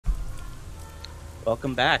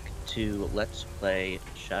Welcome back to Let's Play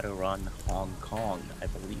Shadowrun Hong Kong. I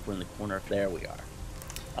believe we're in the corner of there we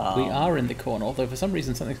are. We are in the corner, although for some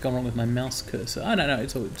reason something's gone wrong with my mouse cursor. Oh, no,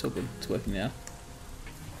 it's all good. It's working now.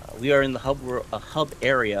 We are in the hub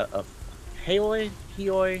area of Hioi.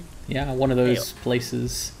 Yeah, one of those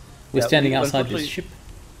places. We're standing outside this ship.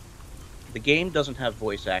 The game doesn't have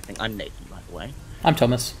voice acting. I'm Nathan, by the way. I'm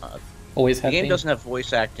Thomas. Always have been. The game been. doesn't have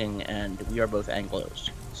voice acting, and we are both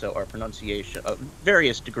Anglos. So our pronunciation,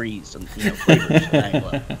 various degrees and flavors of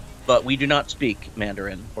Anglo. But we do not speak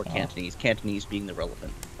Mandarin or Cantonese, Cantonese being the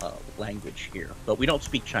relevant language here. But we don't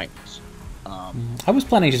speak Chinese. I was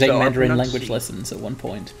planning to take Mandarin language lessons at one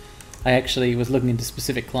point. I actually was looking into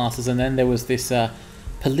specific classes, and then there was this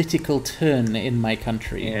political turn in my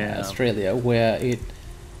country, Australia, where it...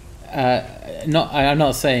 I'm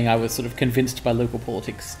not saying I was sort of convinced by local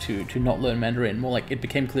politics to not learn Mandarin. More like it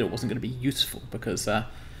became clear it wasn't going to be useful because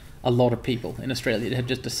a lot of people in Australia had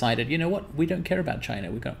just decided, you know what, we don't care about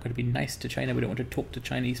China. We're going to be nice to China. We don't want to talk to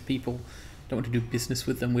Chinese people. Don't want to do business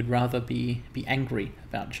with them. We'd rather be angry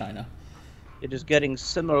about China. It is getting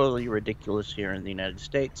similarly ridiculous here in the United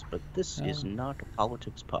States, but this is not a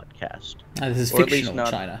politics podcast. This is fictional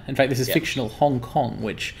China. In fact, this is fictional Hong Kong,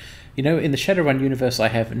 which, in the Shadowrun universe, I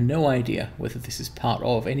have no idea whether this is part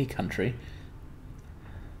of any country.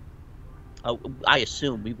 I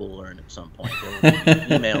assume we will learn at some point. There will be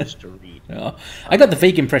emails to read. I got the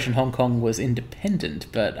vague impression Hong Kong was independent,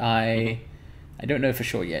 but I don't know for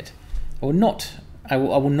sure yet. I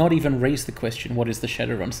will not even raise the question, what is the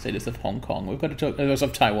Shadowrun status of Hong Kong? We've got to talk...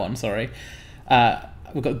 of Taiwan, sorry.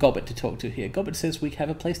 We've got Gobbet to talk to here. Gobbet says we have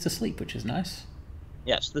a place to sleep, which is nice.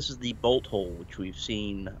 Yes, this is the Bolthole, which we've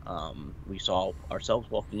seen. We saw ourselves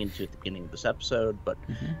walking into at the beginning of this episode, but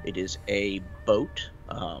it is a boat,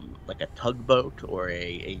 like a tugboat, or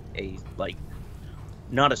a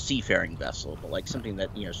not a seafaring vessel, but like something that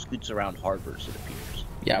scoots around harbors, it appears.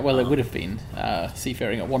 Yeah, well, it would have been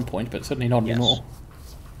seafaring at one point, but certainly not anymore.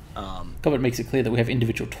 Gobbet makes it clear that we have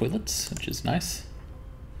individual toilets, which is nice.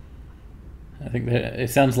 I think it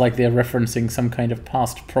sounds like they're referencing some kind of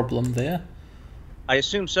past problem there. I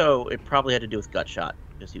assume so. It probably had to do with Gutshot,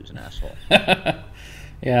 because he was an asshole.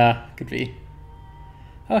 Yeah, could be.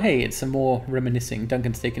 Oh, hey, it's some more reminiscing.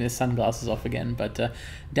 Duncan's taken his sunglasses off again, but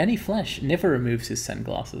Danny Flash never removes his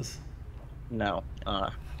sunglasses. No,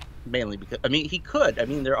 mainly because... he could.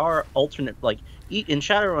 There are alternate... in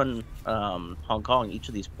Shadowrun Hong Kong, each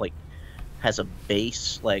of these, has a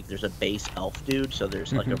base... there's a base elf dude, so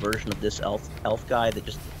there's, a version of this elf guy that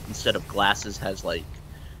just, instead of glasses, has,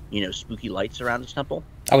 spooky lights around his temple.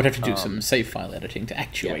 I would have to do some save file editing to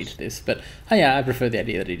actuate this, but I prefer the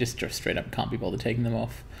idea that he just straight up can't be bothered taking them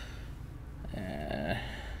off.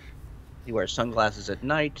 He wears sunglasses at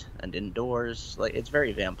night and indoors. It's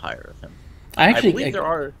very vampire of him. I believe there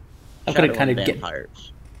are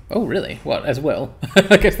vampires. Oh, really? What, as well?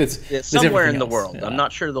 I guess there's somewhere in the world. Yeah. I'm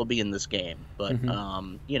not sure they'll be in this game, but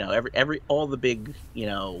all the big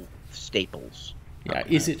staples. Yeah,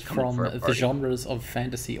 is it from the genres of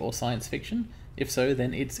fantasy or science fiction? If so,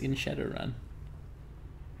 then it's in Shadowrun.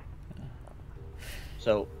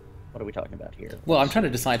 So, what are we talking about here? Well, I'm trying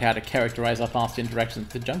to decide how to characterize our past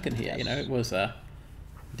interactions with Duncan here. It was,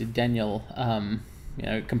 did Daniel,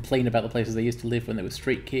 complain about the places they used to live when they were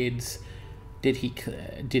street kids?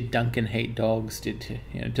 Did Duncan hate dogs? Do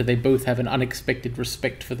they both have an unexpected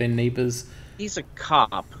respect for their neighbors? He's a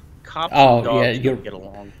cop. Cops and dogs don't get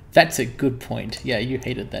along. That's a good point. Yeah, you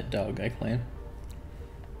hated that dog, I claim.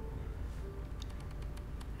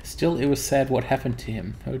 Still, it was sad what happened to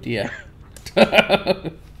him. Oh dear.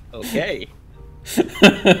 Okay.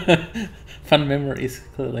 Fun memories,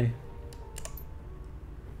 clearly.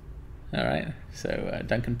 Alright, so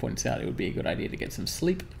Duncan points out it would be a good idea to get some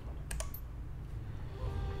sleep.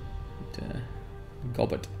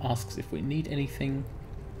 Gobbet asks if we need anything.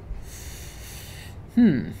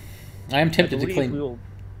 I am tempted to claim... we'll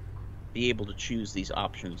be able to choose these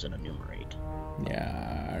options and enumerate.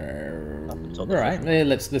 Yeah. Alright,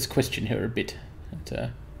 let's question her a bit.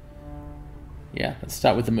 Let's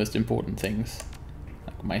start with the most important things.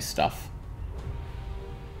 Like my stuff.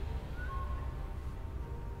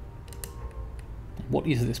 What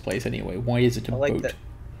is this place anyway? Why is it a boat?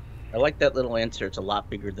 I like that little answer. It's a lot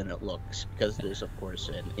bigger than it looks, because there's, of course,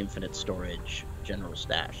 an infinite storage general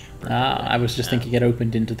stash. I was just thinking it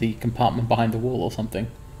opened into the compartment behind the wall or something.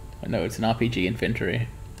 I know it's an RPG inventory.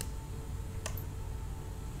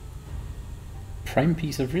 Prime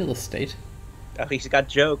piece of real estate. Oh, he's got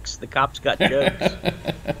jokes. The cop's got jokes.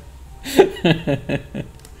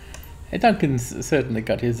 Duncan's certainly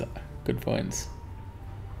got his good points.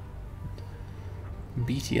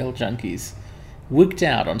 BTL junkies. Worked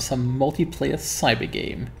out on some multiplayer cyber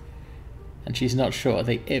game, and she's not sure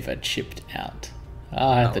they ever chipped out.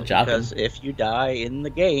 The jargon. Because if you die in the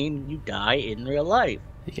game, you die in real life.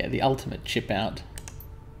 Yeah, the ultimate chip out.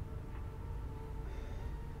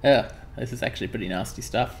 Ugh, this is actually pretty nasty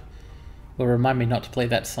stuff. Will remind me not to play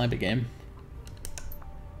that cyber game.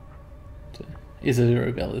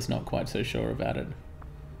 Isabel is not quite so sure about it.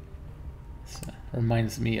 So,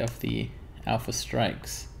 reminds me of the Alpha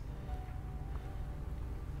Strikes.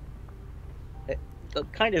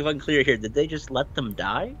 Kind of unclear here. Did they just let them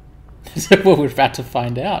die? Well, we're about to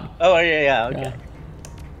find out. Oh, yeah, okay. Yeah.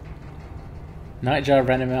 Nightjar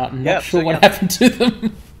ran him out. Not sure what happened to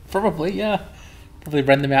them. Probably, yeah. Probably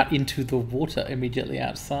ran them out into the water immediately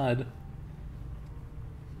outside.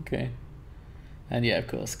 Okay. And yeah, of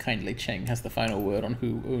course, Kindly Cheng has the final word on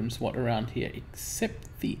who owns what around here,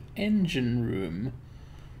 except the engine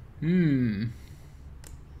room.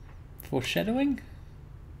 Foreshadowing?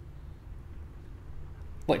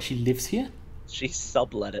 What, she lives here? She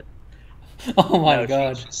sublet it. Oh my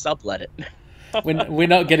god. She sublet it. We're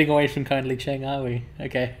not getting away from Kindly Cheng, are we?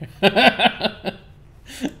 Okay.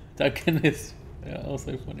 Duncan is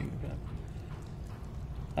also funny with that.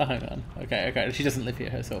 Oh, hang on. Okay. She doesn't live here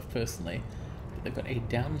herself personally. But they've got a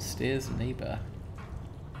downstairs neighbour.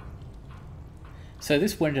 So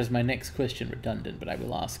this renders my next question redundant, but I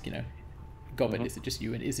will ask, Gobbin, is it just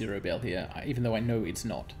you and Isirobel here? Even though I know it's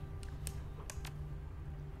not.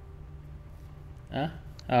 Huh?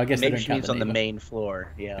 Oh, I guess Maybe they don't she count means the on the neighbour. main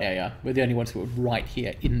floor, yeah. Yeah. We're the only ones who are right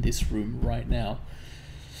here in this room right now.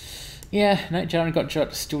 Yeah, Nightjar got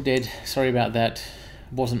shot, still dead. Sorry about that.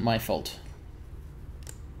 Wasn't my fault.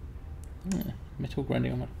 Metal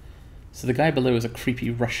grinding on my... So the guy below is a creepy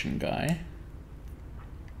Russian guy.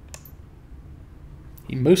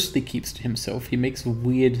 He mostly keeps to himself. He makes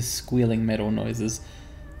weird squealing metal noises.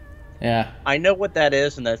 Yeah. I know what that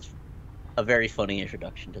is, and that's a very funny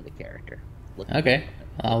introduction to the character. Okay,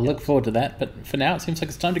 I'll look forward to that, but for now it seems like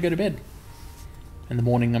it's time to go to bed. In the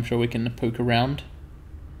morning I'm sure we can poke around.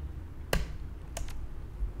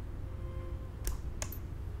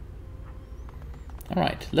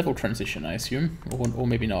 Alright, level transition I assume, or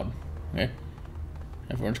maybe not. Okay.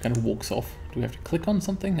 Everyone just kind of walks off. Do we have to click on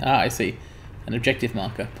something? Ah, I see. An objective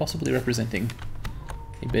marker, possibly representing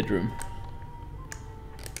a bedroom.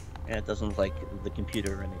 Yeah, it doesn't look like the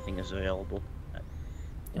computer or anything is available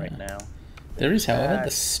right now. There is, however,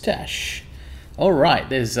 the stash. All right,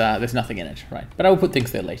 there's nothing in it, right? But I will put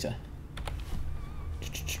things there later.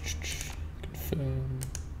 Confirm.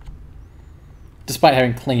 Despite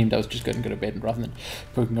having claimed I was just going to go to bed rather than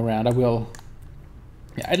poking around, I will,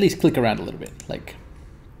 at least click around a little bit. Like,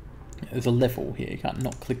 there's a level here; you can't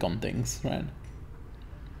not click on things, right?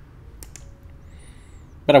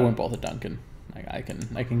 But I won't bother Duncan. I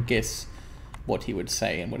can guess what he would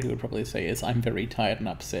say, and what he would probably say is, "I'm very tired and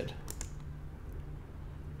upset."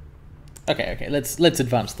 Okay, let's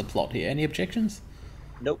advance the plot here. Any objections?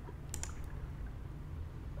 Nope.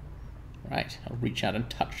 Right, I'll reach out and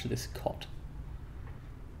touch this cot.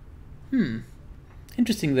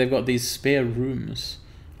 Interesting they've got these spare rooms.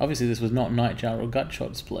 Obviously this was not Nightjar or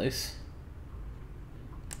Gutshot's place.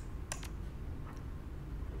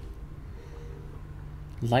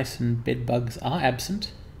 Lice and bedbugs are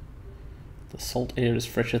absent. The salt air is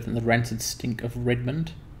fresher than the rancid stink of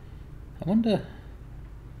Redmond. I wonder...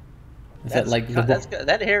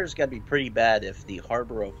 that hair's got to be pretty bad if the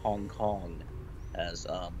harbor of Hong Kong has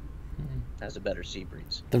a better sea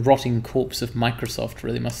breeze. The rotting corpse of Microsoft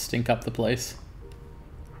really must stink up the place.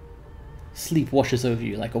 Sleep washes over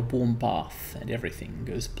you like a warm bath, and everything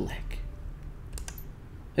goes black.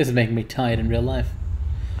 This is making me tired in real life.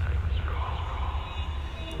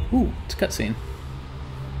 Ooh, it's a cutscene.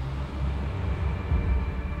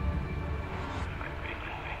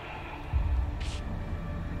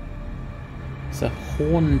 It's a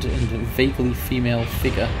horned and vaguely female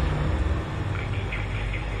figure.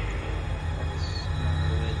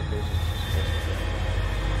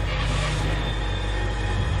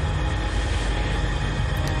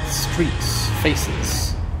 Streets,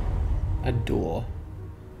 faces, a door.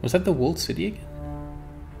 Was that the walled city again?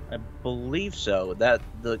 I believe so. That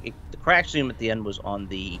the crash zoom at the end was on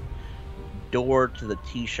the door to the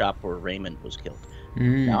tea shop where Raymond was killed.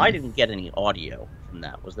 Now I didn't get any audio from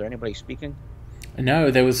that. Was there anybody speaking? No,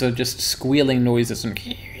 there was just squealing noises and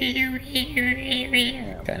kind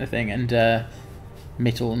of thing, and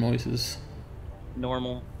metal noises.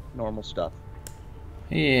 Normal stuff.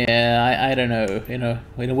 Yeah, I don't know. In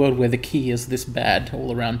a world where the key is this bad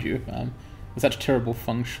all around you, with such terrible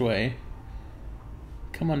feng shui.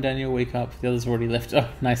 Come on, Daniel, wake up. The others already left. Oh,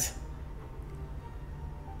 nice.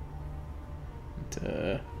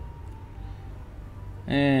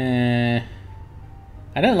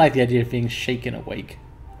 I don't like the idea of being shaken awake.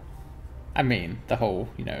 I mean, the whole,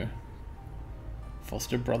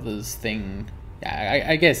 foster brothers thing. Yeah,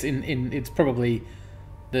 I guess in it's probably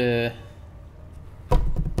the...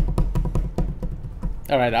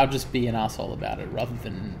 Alright, I'll just be an asshole about it rather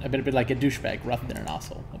than... a bit like a douchebag rather than an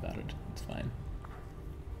asshole about it. It's fine.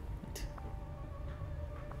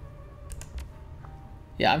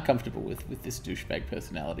 Yeah, I'm comfortable with this douchebag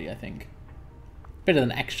personality, I think. Better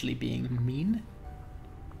than actually being mean.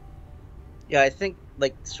 Yeah, I think,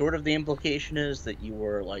 like, sort of the implication is that you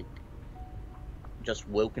were, like, just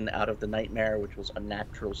woken out of the nightmare, which was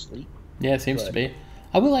unnatural sleep. Yeah, it seems to be.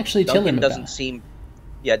 I will actually tell him about it.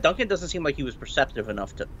 Yeah, Duncan doesn't seem like he was perceptive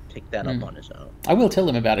enough to pick that up on his own. I will tell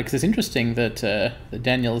him about it, because it's interesting that, that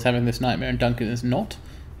Daniel is having this nightmare and Duncan is not.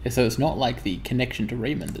 So it's not like the connection to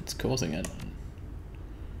Raymond that's causing it.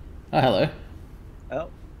 Oh, hello. Oh,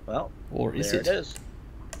 well, or is there it is.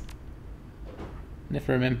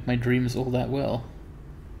 Never remember my dreams all that well.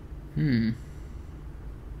 Well,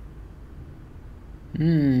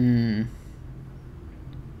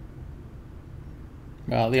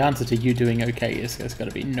 the answer to you doing okay is has got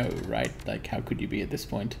to be no, right? Like, how could you be at this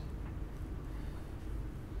point?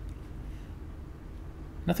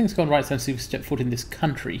 Nothing's gone right since you've stepped foot in this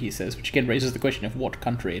country, he says, which again raises the question of what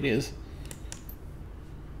country it is.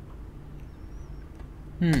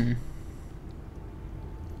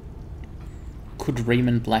 Could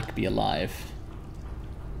Raymond Black be alive?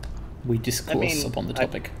 We discourse upon the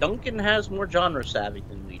topic. Duncan has more genre savvy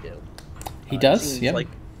than we do. He does, yeah. Like,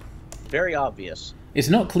 very obvious. It's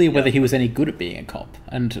not clear whether he was any good at being a cop,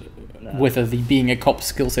 and whether the being a cop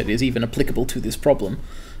skill set is even applicable to this problem,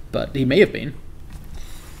 but he may have been.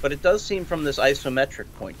 But it does seem from this isometric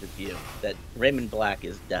point of view that Raymond Black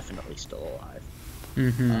is definitely still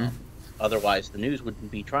alive. Otherwise, the news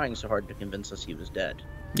wouldn't be trying so hard to convince us he was dead.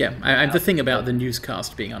 Yeah, the thing about the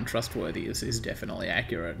newscast being untrustworthy is definitely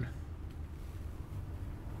accurate.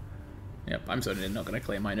 Yep, I'm certainly not going to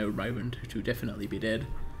claim I know Raymond to definitely be dead.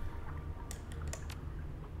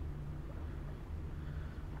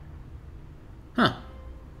 Huh.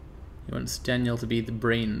 He wants Daniel to be the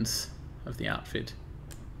brains of the outfit.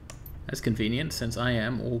 That's convenient, since I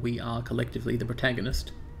am, or we are collectively, the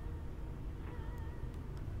protagonist.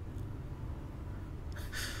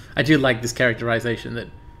 I do like this characterization that,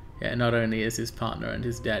 yeah, not only is his partner and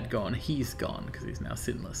his dad gone, he's gone, because he's now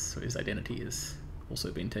sinless, so his identity has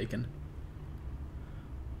also been taken.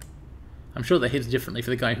 I'm sure that hits differently for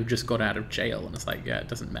the guy who just got out of jail, and it's like, yeah, it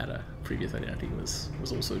doesn't matter. Previous identity was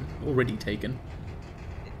also already taken.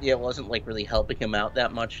 Yeah, it wasn't, like, really helping him out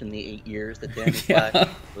that much in the 8 years that Danny Black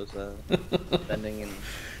was spending in... Do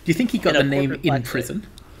you think he got the name in prison?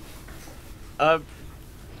 I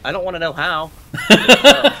don't want to know how.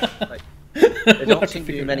 There don't seem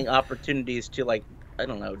to be many opportunities to, like, I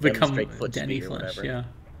don't know, demonstrate foot speed or whatever.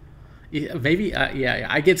 Yeah, maybe. Yeah.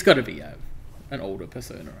 I guess it's got to be an older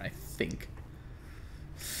persona, I think.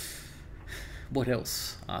 What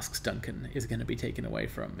else, asks Duncan, is going to be taken away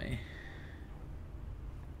from me?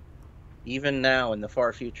 Even now, in the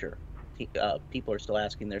far future, people are still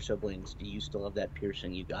asking their siblings, "Do you still have that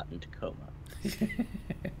piercing you got in Tacoma?"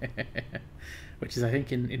 Which is, I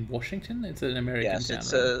think, in Washington? It's an American town. Yes,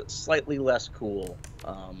 it's a slightly less cool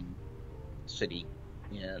city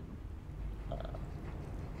in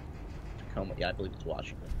Tacoma. Yeah, I believe it's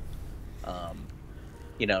Washington.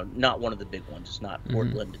 Not one of the big ones. It's not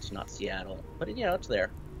Portland, it's not Seattle. But, it's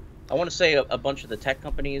there. I want to say a bunch of the tech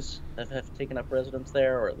companies have taken up residence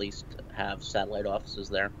there, or at least have satellite offices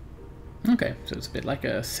there. Okay, so it's a bit like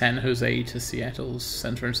a San Jose to Seattle's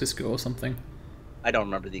San Francisco or something. I don't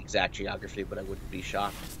remember the exact geography, but I wouldn't be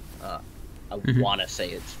shocked. I want to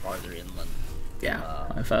say it's farther inland.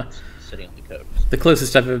 Yeah, sitting on the coast. The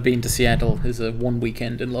closest I've ever been to Seattle is a one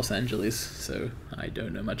weekend in Los Angeles, so I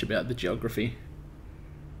don't know much about the geography.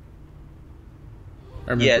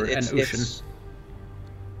 I remember an ocean.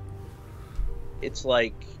 It's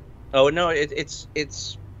like, oh no, it's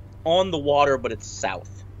on the water, but it's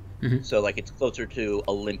south. So like it's closer to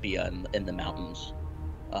Olympia in the mountains.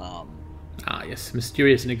 Yes,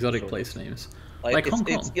 mysterious and exotic place names, like Hong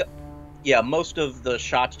Kong. Yeah, most of the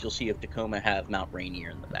shots you'll see of Tacoma have Mount Rainier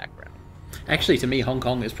in the background. Actually, to me, Hong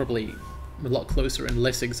Kong is probably a lot closer and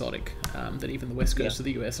less exotic than even the west coast of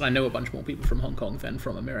the US. And I know a bunch more people from Hong Kong than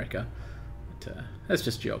from America. But that's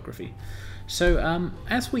just geography. So,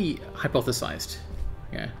 as we hypothesized,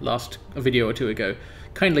 last a video or two ago,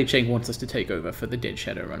 Kindly Cheng wants us to take over for the dead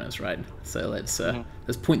Shadowrunners, right? So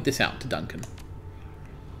let's point this out to Duncan.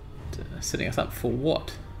 Setting us up for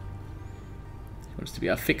what? He wants to be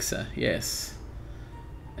our fixer, yes.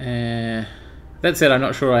 That said, I'm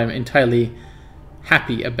not sure I'm entirely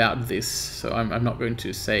happy about this, so I'm not going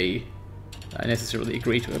to say I necessarily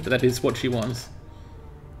agree to it, but that is what she wants.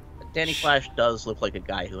 Danny Flash does look like a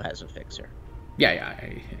guy who has a fixer. Yeah.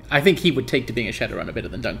 I think he would take to being a Shadowrunner better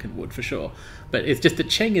than Duncan would, for sure. But it's just that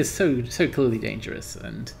Cheng is so clearly dangerous,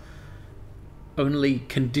 and only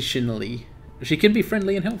conditionally. She can be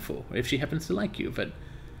friendly and helpful if she happens to like you, but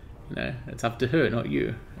it's up to her, not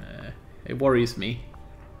you. It worries me.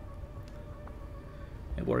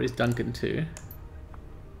 It worries Duncan too.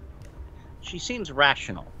 She seems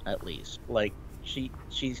rational, at least. Like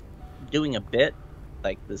she's doing a bit,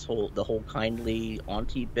 like the whole kindly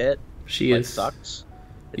auntie bit. She is sucks.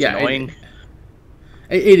 It's annoying.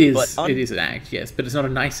 It is. It is an act, yes, but it's not a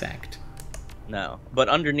nice act. No, but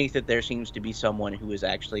underneath it, there seems to be someone who is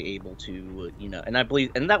actually able to, and I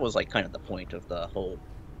believe, and that was like kind of the point of the whole,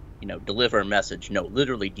 deliver a message. No,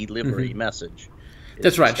 literally deliver a message.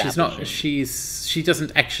 That's right. She's not. She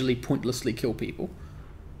doesn't actually pointlessly kill people.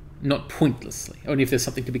 Not pointlessly. Only if there's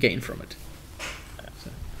something to be gained from it.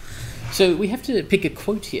 So we have to pick a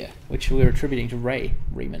quote here, which we're attributing to Ray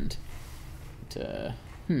Raymond. I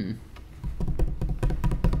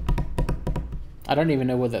don't even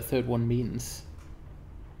know what that third one means.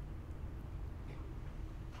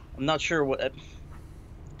 I'm not sure what.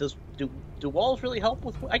 Do walls really help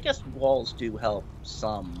with? I guess walls do help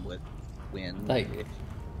some with wind. Like,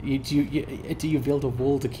 do you build a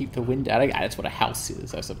wall to keep the wind out? That's what a house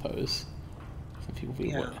is, I suppose. Some people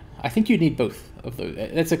build. Yeah. I think you need both of those.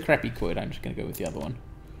 That's a crappy quote. I'm just going to go with the other one.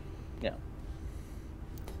 Yeah.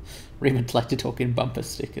 Raymond like to talk in bumper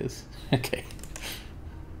stickers. Okay.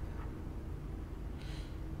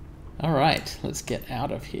 All right, let's get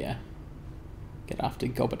out of here. Get after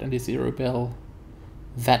Gobbet and his Zero Bell.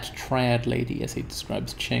 That triad lady, as he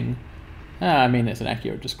describes Cheng. I mean, it's an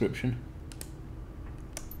accurate description.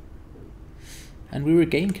 And we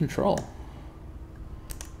regain control.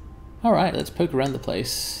 Alright, let's poke around the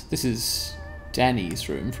place. This is Danny's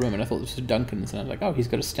room. For a moment I thought this was Duncan's, and I was like, oh, he's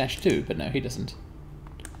got a stash too, but no, he doesn't.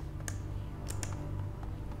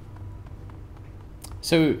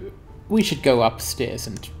 So, we should go upstairs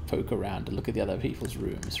and poke around and look at the other people's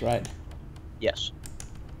rooms, right? Yes.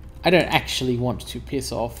 I don't actually want to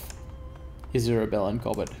piss off Isabel and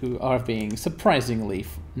Gobbet, who are being surprisingly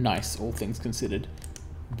nice, all things considered.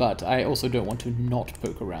 But I also don't want to not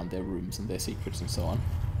poke around their rooms and their secrets and so on.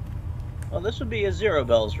 Well, this would be a Zero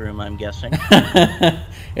Bell's room, I'm guessing.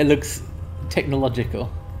 It looks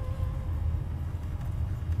technological.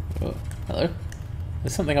 Oh, hello.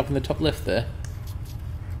 There's something up in the top left there.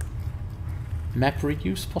 Map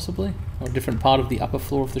reuse, possibly? Or a different part of the upper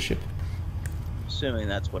floor of the ship? Assuming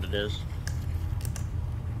that's what it is.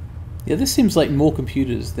 Yeah, this seems like more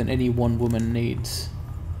computers than any one woman needs.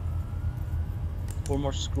 Or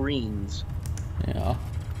more screens. Yeah.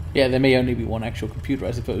 Yeah, there may only be one actual computer,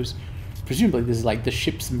 I suppose. Presumably this is like the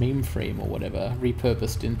ship's mainframe or whatever,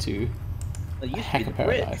 repurposed into a hacker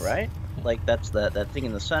paradise, right? Yeah. Like that's that thing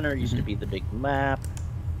in the center used to be the big map.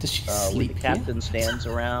 Does she sleep where the captain stands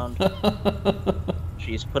around.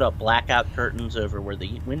 She's put up blackout curtains over where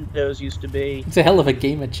the windows used to be. It's a hell of a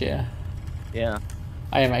gamer chair. Yeah.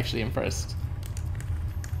 I am actually impressed.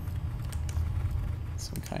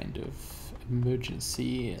 Some kind of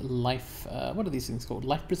emergency life... what are these things called?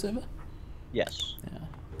 Life preserver? Yes. Yeah,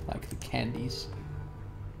 like the candies.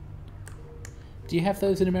 Do you have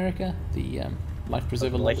those in America? The life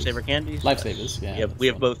preserver... Lifesaver candies? Lifesavers, yeah. We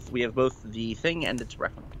have both. We have both the thing and its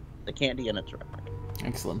replica. The candy and its replica.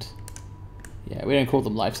 Excellent. Yeah, we don't call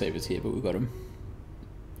them lifesavers here, but we've got them.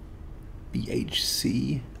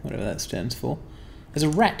 BHC, whatever that stands for. There's a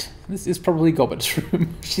rat. This is probably Gobbet's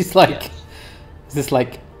room. She's like... Yes. Is this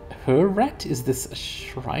like her rat? Is this a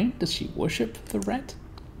shrine? Does she worship the rat?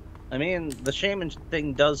 I mean, the shaman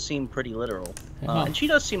thing does seem pretty literal. Yeah. And she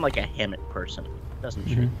does seem like a hammock person, doesn't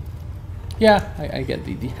she? Yeah, I get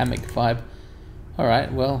the hammock vibe.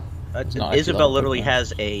 Alright, well... Isabel literally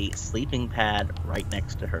has a sleeping pad right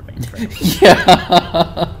next to her mainframe.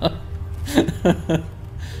 Yeah!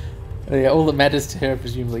 Yeah, all that matters to her,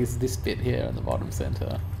 presumably, is this bit here in the bottom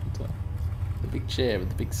center. The big chair with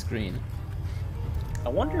the big screen. I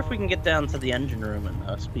wonder if we can get down to the engine room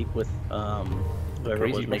and speak with whoever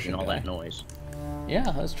was making all that noise.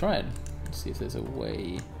 Yeah, let's try it. Let's see if there's a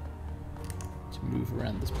way to move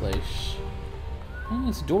around this place. Oh,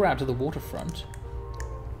 there's a door out to the waterfront.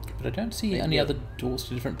 But I don't see any other doors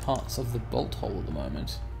to different parts of the Bolthole at the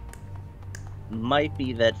moment. Might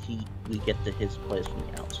be that we get to his place from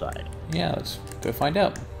the outside. Yeah, let's go find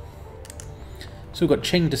out. So we've got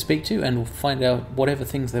Cheng to speak to, and we'll find out whatever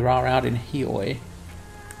things there are out in Hioi.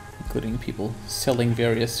 including people selling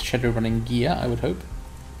various Shadowrunning gear, I would hope.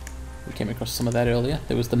 We came across some of that earlier.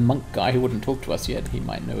 There was the monk guy who wouldn't talk to us yet. He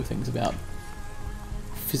might know things about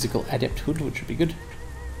physical adepthood, which would be good.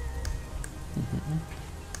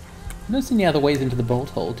 I don't see any other ways into the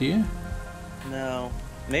Bolthole, do you? No.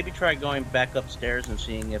 Maybe try going back upstairs and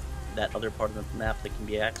seeing if that other part of the map that can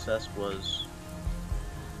be accessed was...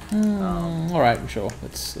 Alright, sure.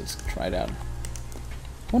 Let's try it out. I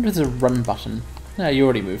wonder if there's a run button. No, you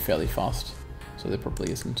already move fairly fast, so there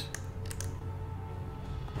probably isn't.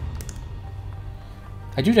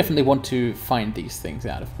 I do definitely want to find these things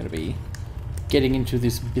out if I'm going to be getting into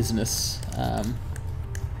this business.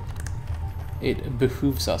 It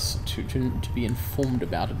behooves us to be informed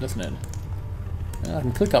about it, doesn't it? I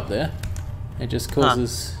can click up there. It just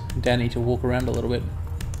causes Danny to walk around a little bit.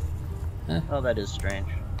 Oh, that is strange.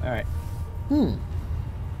 Alright.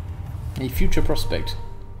 A future prospect.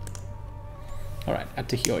 Alright, at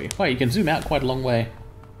Tahioi. Wow, you can zoom out quite a long way.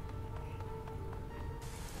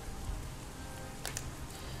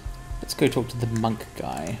 Let's go talk to the monk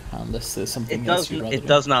guy, unless there's something else you'd rather do. It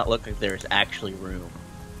does not look like there's actually room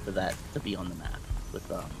for that to be on the map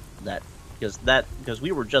with that because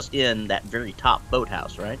we were just in that very top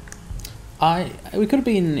boathouse, right? We could have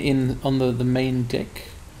been on the main deck.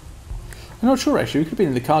 I'm not sure actually. We could have been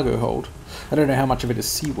in the cargo hold. I don't know how much of it is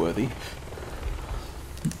seaworthy.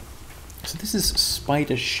 So this is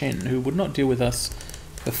Spider Shen, who would not deal with us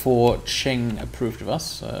before Cheng approved of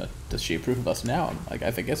us. Does she approve of us now? I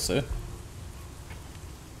guess so.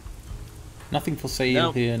 Nothing for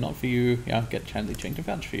sale here, not for you. Yeah, get Kindly Cheng to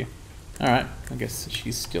vouch for you. Alright, I guess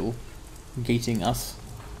she's still gating us.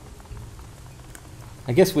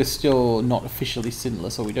 I guess we're still not officially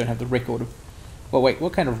sinless, or we don't have the record of... Well, wait,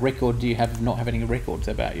 what kind of record do you have of not having any records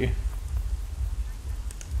about you?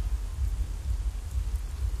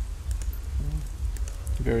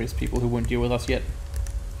 Various people who won't deal with us yet.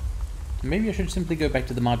 Maybe I should simply go back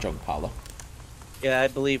to the Mahjong parlor. Yeah, I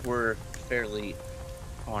believe we're fairly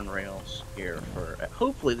on rails here for...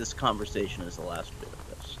 Hopefully this conversation is the last bit of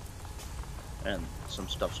this. And some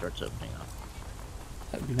stuff starts opening up.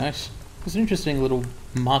 That'd be nice. There's an interesting little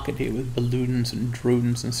market here with balloons and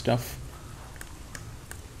drones and stuff.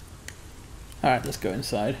 Alright, let's go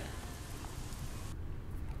inside.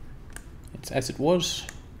 It's as it was.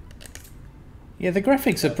 Yeah, the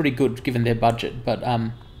graphics are pretty good given their budget, but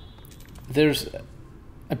there's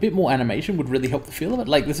a bit more animation would really help the feel of it.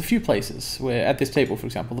 Like, there's a few places where, at this table, for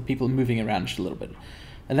example, the people are moving around just a little bit.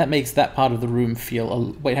 And that makes that part of the room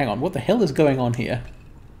feel... Wait, hang on, what the hell is going on here?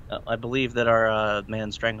 I believe that our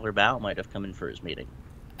man Strangler Bao might have come in for his meeting.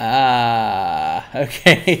 Ah,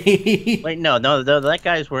 okay. Wait, no, that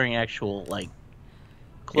guy's wearing actual, like,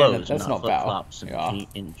 clothes, yeah, no, that's not flip-flops yeah.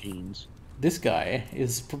 and jeans. This guy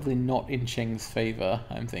is probably not in Cheng's favor,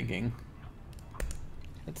 I'm thinking.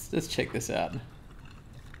 Let's check this out.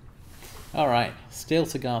 Alright, stale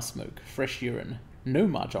cigar smoke, fresh urine, no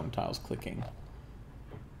mahjong tiles clicking.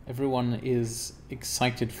 Everyone is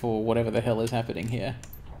excited for whatever the hell is happening here.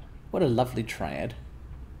 What a lovely triad.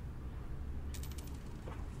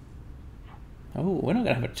 Oh, we're not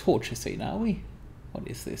going to have a torture scene, are we? What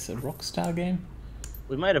is this, a Rockstar game?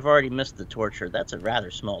 We might have already missed the torture. That's a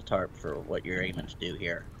rather small tarp for what you're aiming to do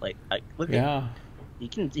here. Like, look at...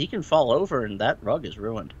 He can fall over and that rug is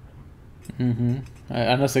ruined.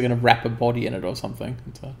 Unless they're going to wrap a body in it or something.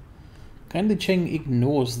 Kindly Cheng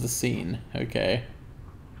ignores the scene. Okay.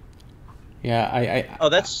 Yeah, Oh,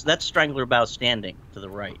 that's Strangler Bao standing to the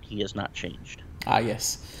right. He has not changed. Ah,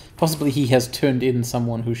 yes. Possibly he has turned in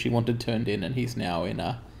someone who she wanted turned in, and he's now in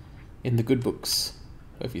the good books.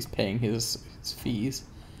 If he's paying his fees.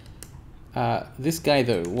 This guy,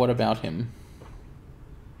 though, what about him?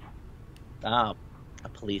 Ah, a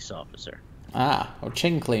police officer. Ah, well,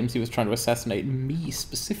 Cheng claims he was trying to assassinate me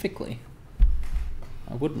specifically.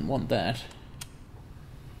 I wouldn't want that.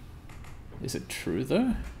 Is it true,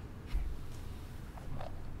 though?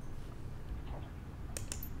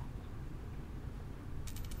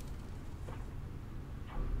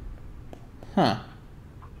 Huh.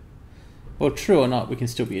 Well, true or not, we can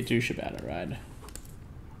still be a douche about it, right?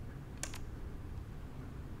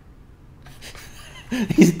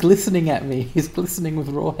 He's glistening at me. He's glistening with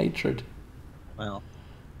raw hatred. Well,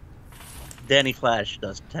 Danny Flash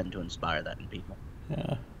does tend to inspire that in people.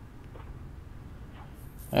 Yeah.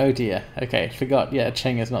 Oh dear. Okay, forgot. Yeah,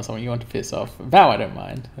 Cheng is not someone you want to piss off. Bao, I don't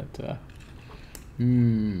mind. But,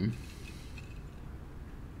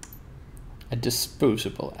 a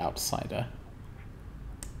disposable outsider.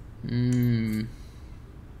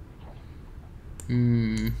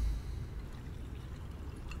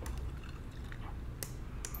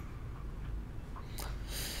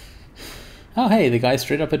 Oh, hey, the guy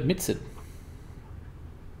straight up admits it.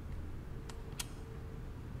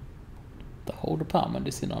 The whole department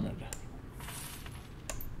is in on it.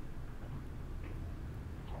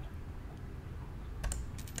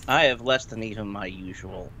 I have less than even my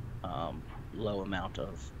usual low amount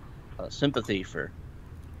of sympathy for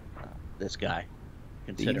this guy,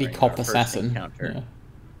 The cop assassin.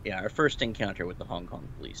 Our first encounter with the Hong Kong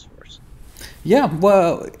police force. Yeah,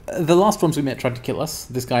 well, the last ones we met tried to kill us.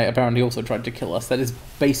 This guy apparently also tried to kill us. That is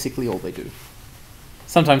basically all they do.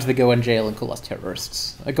 Sometimes they go in jail and call us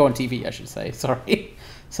terrorists. Go on TV, I should say. Sorry.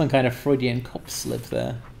 Some kind of Freudian cop slip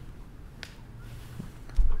there.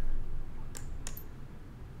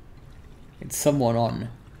 It's someone on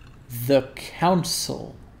the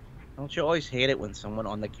council. Don't you always hate it when someone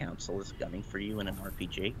on the council is gunning for you in an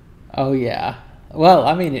RPG? Oh, yeah. Well,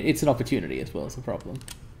 I mean, it's an opportunity as well as a problem.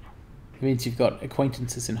 It means you've got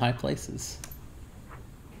acquaintances in high places.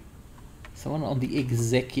 Someone on the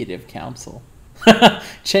executive council.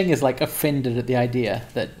 Cheng is like offended at the idea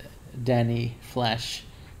that Danny Flash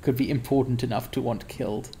could be important enough to want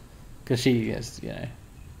killed. Because she is,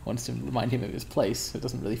 wants to remind him of his place. It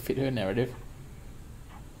doesn't really fit her narrative.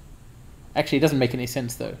 Actually, it doesn't make any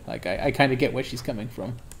sense, though. Like, I kind of get where she's coming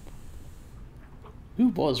from. Who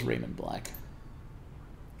was Raymond Black?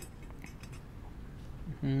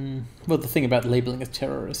 Well, the thing about labeling as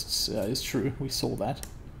terrorists is true. We saw that.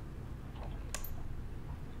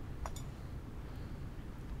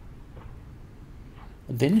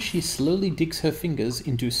 Then she slowly digs her fingers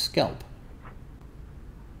into scalp.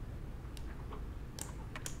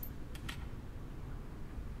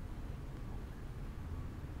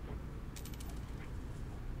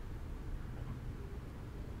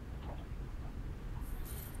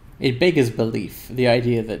 It beggars belief, the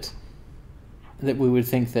idea that we would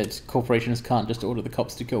think that corporations can't just order the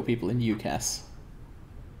cops to kill people in UCAS.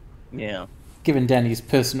 Yeah. Given Danny's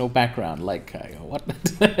personal background, like, what?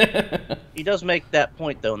 He does make that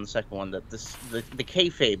point, though, in the second one, that the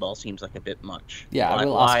kayfabe all seems like a bit much. Yeah, I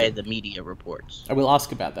will why ask the media reports. I will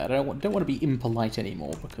ask about that. I don't want to be impolite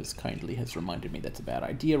anymore, because Kindly has reminded me that's a bad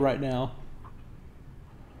idea right now.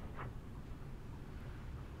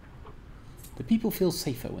 The people feel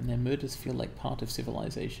safer when their murders feel like part of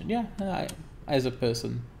civilization. Yeah, as a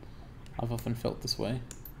person, I've often felt this way.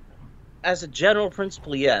 As a general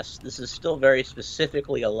principle, yes. This is still very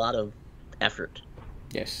specifically a lot of effort.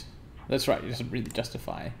 Yes, that's right. It doesn't really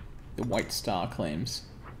justify the White Star claims.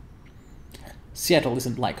 Seattle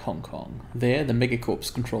isn't like Hong Kong. There, the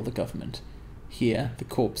megacorps control the government. Here, the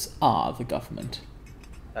corps are the government.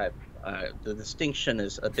 The distinction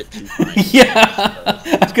is a bit too fine. Yeah,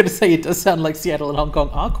 I was going to say it does sound like Seattle and Hong Kong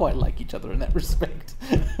are quite like each other in that respect.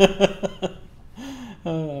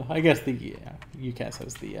 I guess the UCAS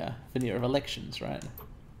has the veneer of elections, right?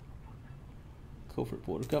 Corporate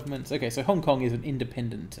Board of Governments. Okay, so Hong Kong is an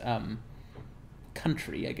independent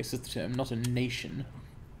country, I guess is the term, not a nation.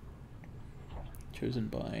 Chosen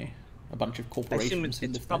by a bunch of corporations. I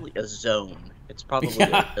assume it's probably a zone. It's probably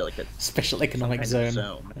like a special economic zone.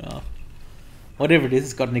 Oh. Whatever it is,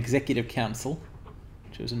 it's got an executive council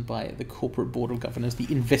chosen by the corporate board of governors, the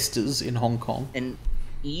investors in Hong Kong. An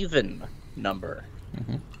even number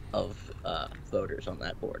of voters on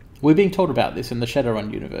that board. We're being told about this in the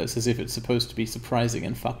Shadowrun universe as if it's supposed to be surprising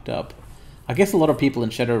and fucked up. I guess a lot of people in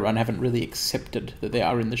Shadowrun haven't really accepted that they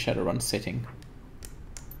are in the Shadowrun setting.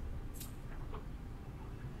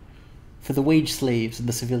 For the wage slaves and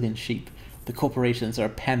the civilian sheep, the corporations are a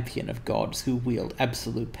pantheon of gods who wield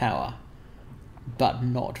absolute power. But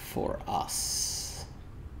not for us.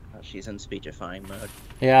 She's in speechifying mode.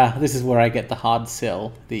 Yeah, this is where I get the hard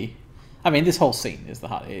sell. I mean, this whole scene is the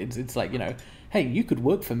hard... It's like, hey, you could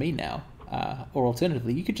work for me now. Or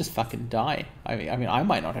alternatively, you could just fucking die. I mean, I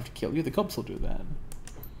might not have to kill you. The cops will do that.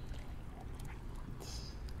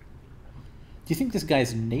 Do you think this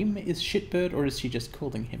guy's name is Shitbird, or is she just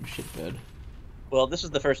calling him Shitbird? Well, this is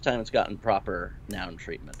the first time it's gotten proper noun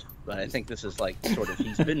treatment. But I think this is like sort of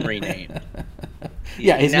he's been renamed.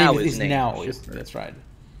 Yeah, his name is now. That's right.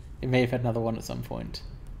 It may have had another one at some point.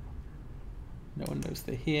 No one knows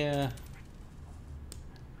they're here.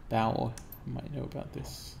 Bao might know about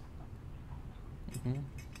this.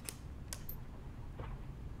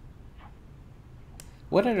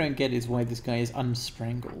 What I don't get is why this guy is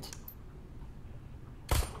unstrangled.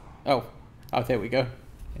 Oh, there we go.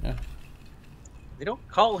 They don't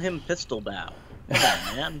call him Pistol Bow. Come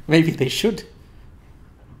on, man. Maybe they should.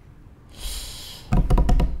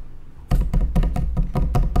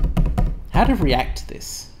 How to react to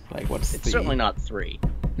this? Like, what's It's certainly not 3.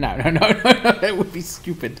 No. That would be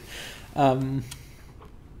stupid.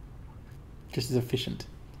 Just as efficient.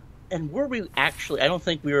 And were we actually? I don't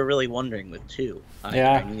think we were really wondering with two. I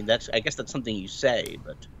Yeah. mean, I guess that's something you say,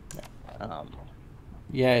 but um,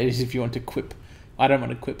 Yeah, it is if you want to quip. I don't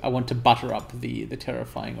want to quip. I want to butter up the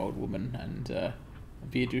terrifying old woman and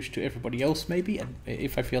be a douche to everybody else, maybe, and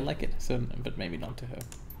if I feel like it. So, but maybe not to her.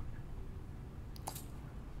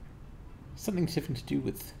 Something different to do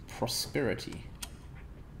with prosperity.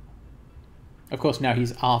 Of course, now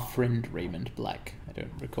he's our friend Raymond Black. I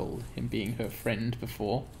don't recall him being her friend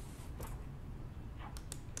before.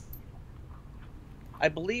 I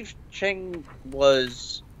believe Cheng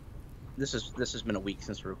was. This has been a week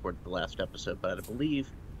since we recorded the last episode, but I believe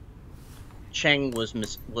Cheng was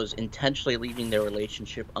intentionally leaving their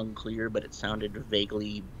relationship unclear, but it sounded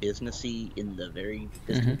vaguely businessy in the very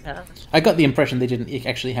distant past. I got the impression they didn't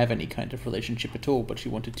actually have any kind of relationship at all, but she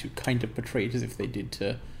wanted to kind of portray it as if they did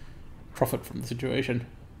to profit from the situation.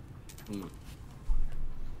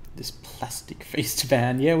 This plastic-faced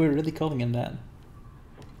man. Yeah, we're really calling him that.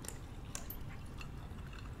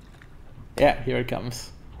 Yeah, here it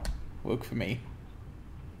comes. Work for me.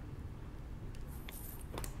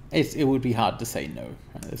 It would be hard to say no.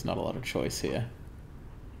 There's not a lot of choice here.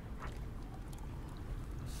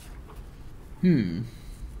 I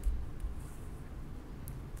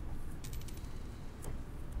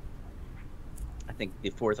think the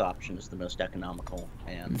fourth option is the most economical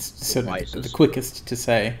and So the quickest to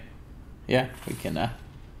say. Yeah, we can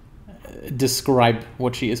describe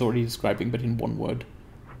what she is already describing, but in one word.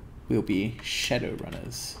 We'll be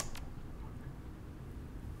Shadowrunners.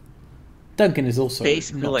 Duncan is also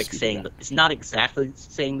basically like saying that it's not exactly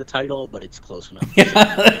saying the title, but it's close enough. Yeah,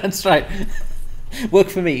 that's right. Work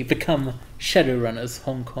for me. Become Shadowrunners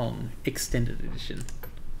Hong Kong Extended Edition.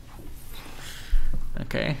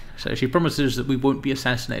 Okay, so she promises that we won't be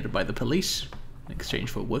assassinated by the police in exchange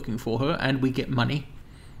for working for her, and we get money.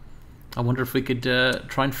 I wonder if we could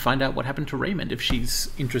try and find out what happened to Raymond, if she's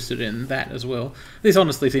interested in that as well. This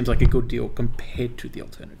honestly seems like a good deal compared to the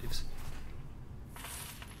alternatives.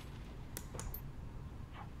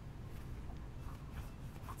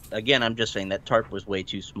 Again, I'm just saying that tarp was way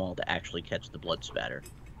too small to actually catch the blood spatter.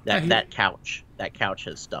 That couch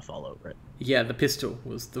has stuff all over it. Yeah, the pistol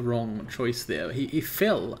was the wrong choice there. He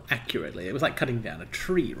fell accurately. It was like cutting down a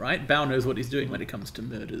tree, right? Bao knows what he's doing when it comes to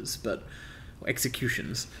murders, or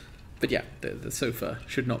executions. But yeah, the sofa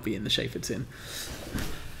should not be in the shape it's in.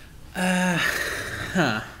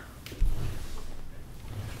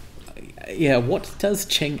 Yeah, what does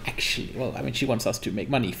Cheng actually... Well, I mean, she wants us to make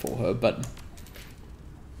money for her, but...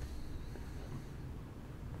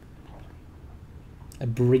 A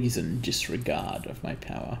brazen disregard of my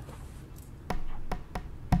power.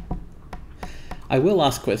 I will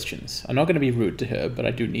ask questions. I'm not going to be rude to her, but I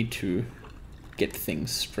do need to get things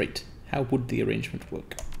straight. How would the arrangement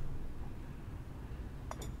work?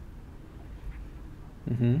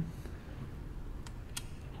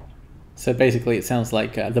 So basically it sounds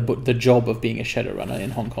like the job of being a Shadowrunner,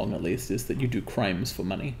 in Hong Kong at least, is that you do crimes for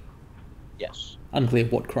money. Yes. Unclear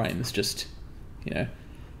what crimes, just, the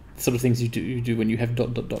sort of things you do when you have ...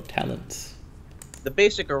 talents. The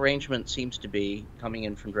basic arrangement seems to be, coming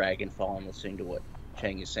in from Dragonfall and listening to what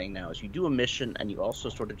Cheng is saying now, is you do a mission and you also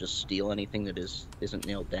sort of just steal anything that isn't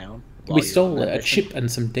nailed down. We stole a chip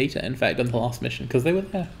and some data, in fact, on the last mission, because they were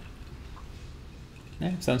there.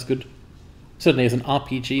 Yeah, sounds good. Certainly as an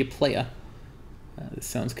RPG player, this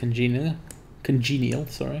sounds congenial. Congenial,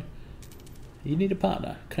 sorry. You need a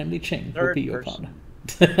partner. Kindly Cheng will be your partner.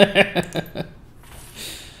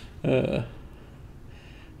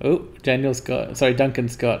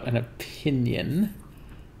 Duncan's got an opinion.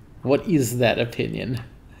 What is that opinion?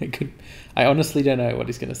 I honestly don't know what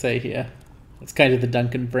he's going to say here. It's kind of the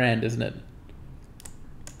Duncan brand, isn't it?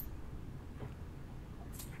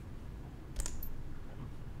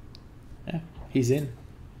 Yeah, he's in.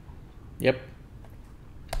 Yep.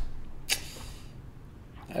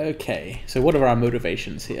 Okay, so what are our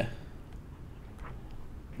motivations here?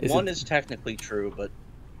 One is technically true, but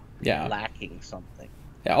yeah, lacking something.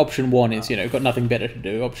 Yeah, option 1 is, got nothing better to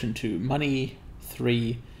do. Option 2, money.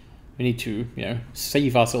 3, we need to,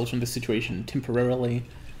 save ourselves from this situation temporarily.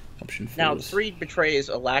 Option 4 Now, 3 betrays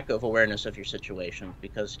a lack of awareness of your situation,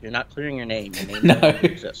 because you're not clearing your name. Your name no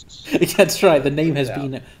exists. That's right, the name has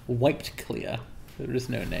been wiped clear. There is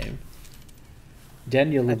no name.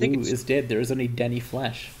 Daniel Wu is dead. There is only Danny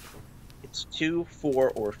Flash. It's 2,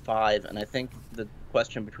 4, or 5, and I think the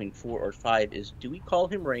question between 4 or 5 is, do we call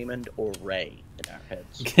him Raymond or Ray in our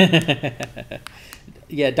heads?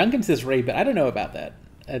 Yeah, Duncan says Ray, but I don't know about that.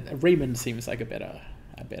 Raymond seems like a better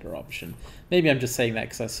option. Maybe I'm just saying that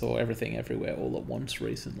because I saw Everything Everywhere All at Once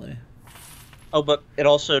recently. Oh, but it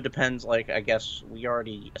also depends. Like, I guess we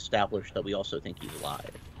already established that we also think he's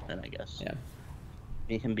alive, and I guess Yeah.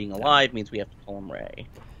 him being alive means we have to call him Ray.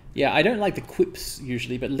 Yeah, I don't like the quips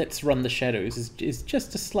usually, but let's run the shadows is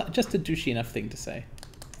just just a douchey enough thing to say.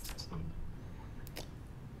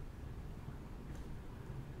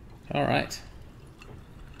 All right.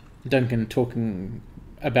 Duncan talking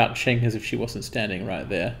about Cheng as if she wasn't standing right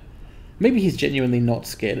there. Maybe he's genuinely not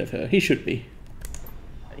scared of her. He should be.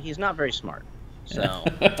 He's not very smart, so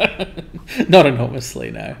Not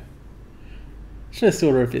enormously, no. First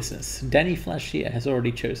order of business. Danny Flashier has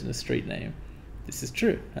already chosen a street name. This is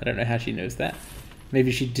true. I don't know how she knows that.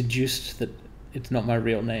 Maybe she deduced that it's not my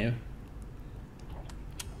real name.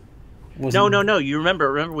 No. You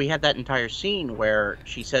remember we had that entire scene where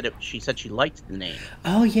she said she liked the name.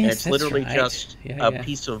 Oh yes, and it's literally right. just a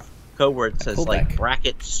piece of code where it says like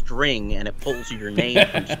bracket string, and it pulls your name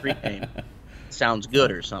from street name. Sounds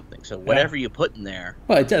good or something. So whatever you put in there.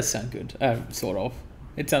 Well, it does sound good, sort of.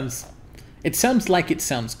 It sounds like it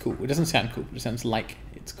sounds cool. It doesn't sound cool. It sounds like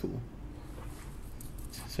it's cool.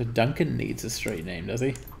 So Duncan needs a street name, does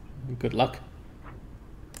he? Good luck.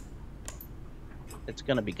 It's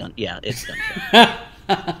gonna be Gun. Yeah, it's Gun.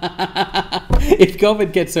 If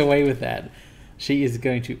Gobbett gets away with that, she is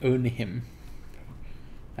going to own him.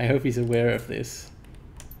 I hope he's aware of this.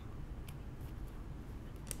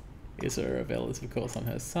 Isabel is, of course, on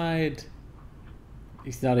her side.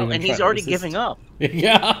 He's not even. And he's already giving up.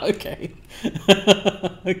 Yeah. Okay.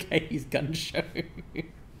 Okay. He's gun show.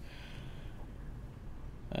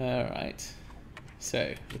 All right.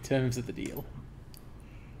 So the terms of the deal.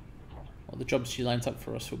 Well, the jobs she lines up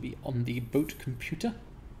for us will be on the boat computer.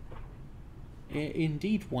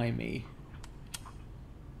 Indeed, why me?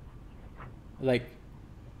 Like,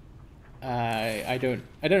 I don't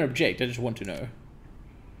object. I just want to know.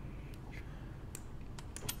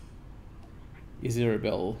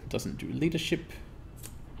 Isabel doesn't do leadership.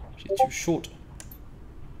 She's too short.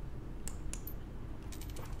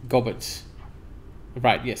 Gobbett.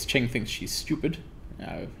 Right, yes, Cheng thinks she's stupid.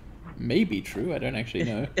 May be true, I don't actually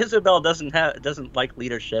know. Isabel doesn't like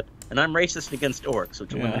leadership, and I'm racist against orcs,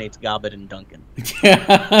 which eliminates Gobbett and Duncan.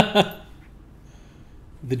 Yeah.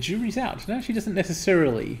 The jury's out. No, she doesn't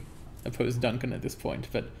necessarily oppose Duncan at this point,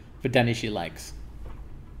 but Danny she likes.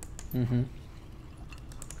 Mm-hmm.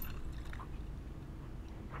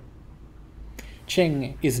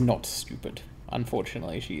 Cheng is not stupid.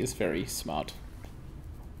 Unfortunately, she is very smart.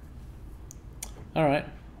 Alright.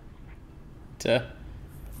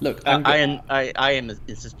 Look, I am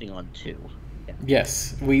insisting on 2. Yeah.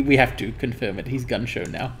 Yes, we have to confirm it. He's gun show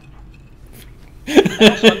now.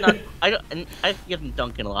 Also, I've given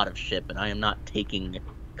Duncan a lot of shit, but I am not taking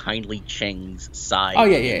Kindly Cheng's side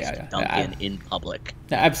against Duncan in public.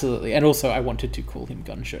 No, absolutely. And also, I wanted to call him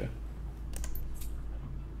gun show.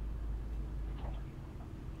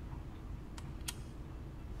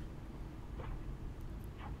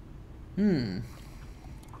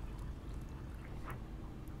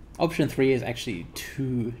 Option 3 is actually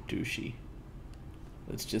too douchey.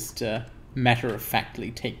 Let's just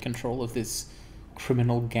matter-of-factly take control of this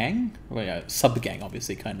criminal gang. Well, yeah, sub-gang,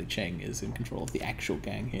 obviously. Kindly Cheng is in control of the actual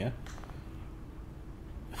gang here.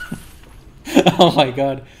 Oh my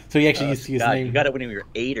god. So he actually used to use his name. You got it when you were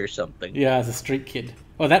 8 or something. Yeah, as a street kid.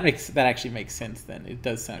 Well, that actually makes sense then. It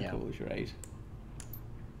does sound cool if you're 8.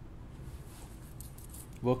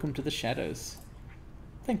 Welcome to the shadows.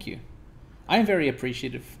 Thank you. I am very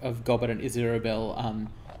appreciative of Gobbett and Isabel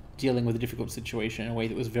dealing with a difficult situation in a way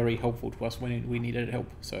that was very helpful to us when we needed help.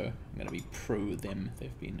 So I'm going to be pro them.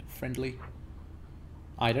 They've been friendly.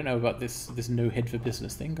 I don't know about this no head for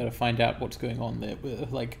business thing. Got to find out what's going on there.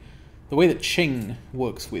 Like, the way that Cheng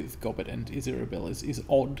works with Gobbett and Isabel is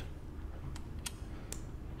odd.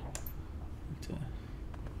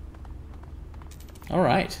 All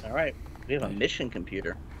right. All right. We have a mission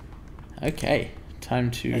computer. Okay.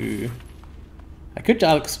 Time to... I could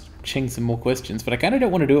ask Cheng some more questions, but I kind of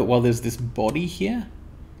don't want to do it while there's this body here.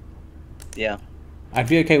 Yeah. I'd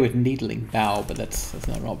be okay with needling Bao, but that's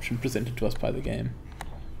not an option presented to us by the game.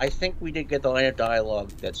 I think we did get the line of dialogue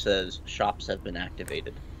that says shops have been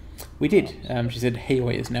activated. We did. She said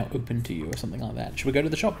Hayway is now open to you or something like that. Should we go to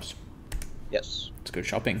the shops? Yes. Let's go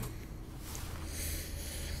shopping.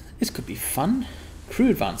 This could be fun. Crew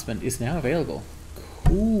advancement is now available.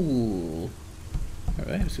 Cool.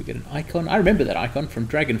 Alright, so we get an icon. I remember that icon from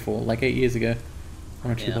Dragonfall like 8 years ago.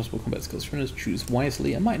 1 or 2 possible combat skills. Runners choose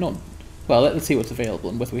wisely. I might not... Well, let's see what's available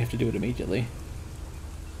and whether we have to do it immediately.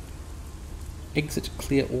 Exit,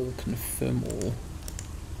 clear all, confirm all.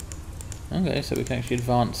 Okay, so we can actually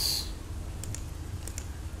advance.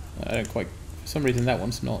 I don't quite... For some reason that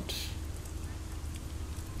one's not...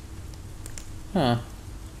 Huh.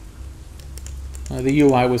 The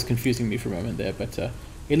UI was confusing me for a moment there, but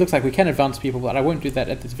it looks like we can advance people, but I won't do that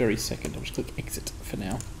at this very second. I'll just click exit for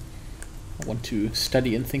now. I want to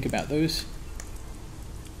study and think about those.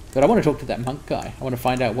 But I want to talk to that monk guy. I want to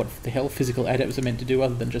find out what the hell physical adepts are meant to do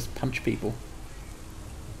other than just punch people.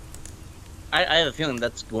 I have a feeling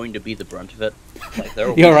that's going to be the brunt of it. Like, there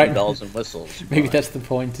will You're be right. some bells and whistles. Maybe but... that's the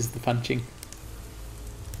point, is the punching.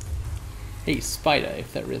 Hey, Spider,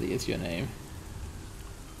 if that really is your name.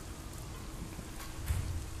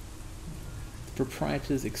 The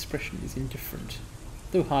proprietor's expression is indifferent,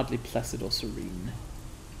 though hardly placid or serene.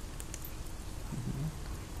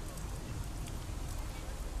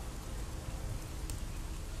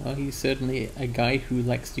 Well, he's certainly a guy who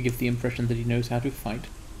likes to give the impression that he knows how to fight.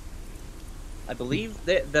 I believe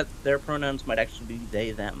that their pronouns might actually be they,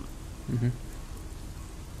 them.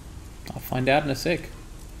 I'll find out in a sec.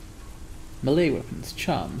 Melee weapons,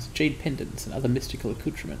 charms, jade pendants, and other mystical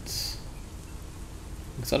accoutrements.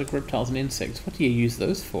 Exotic reptiles and insects. What do you use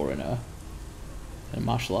those for in a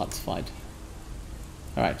martial arts fight?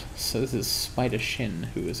 Alright, so this is Spider Shen,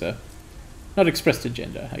 who is not expressed a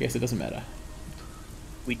gender. I guess it doesn't matter.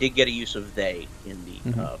 We did get a use of they in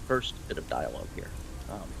the first bit of dialogue here.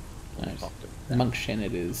 Nice. Monk Shen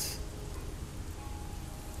it is.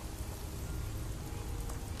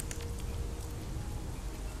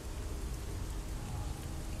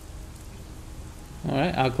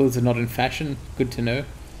 Alright, our clothes are not in fashion. Good to know.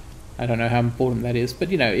 I don't know how important that is, but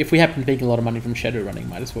you know, if we happen to make a lot of money from Shadowrunning,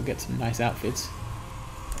 might as well get some nice outfits.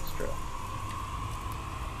 That's true.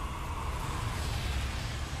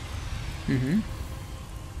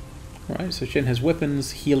 Alright, so Shen has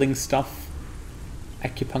weapons, healing stuff,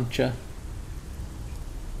 acupuncture.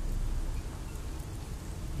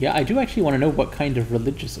 Yeah, I do actually want to know what kind of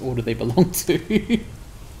religious order they belong to.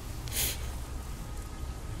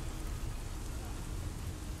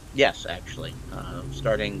 Yes, actually.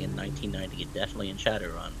 Starting in 1990, definitely in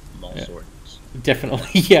Shadowrun, from all sorts.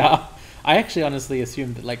 Definitely, yeah. I actually honestly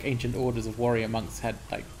assumed that like ancient orders of warrior monks had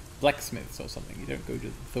like blacksmiths or something. You don't go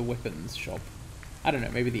to the weapons shop. I don't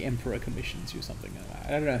know, maybe the Emperor commissions you or something.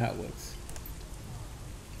 I don't know how it works.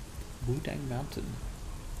 Wudang Mountain.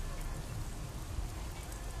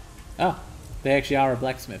 Ah, they actually are a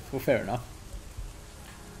blacksmith. Well, fair enough.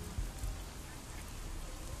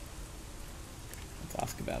 Let's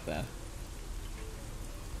ask about that.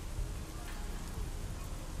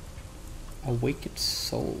 Awakened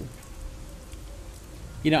Soul.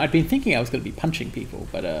 You know, I'd been thinking I was going to be punching people,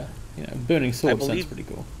 but, you know, burning sword sounds pretty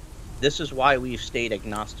cool. This is why we've stayed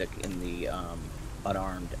agnostic in the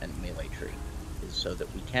unarmed and melee tree, is so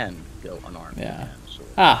that we can go unarmed. Yeah. And sword.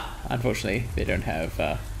 Ah, unfortunately, they don't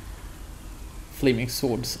have flaming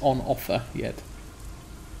swords on offer yet.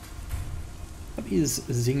 What is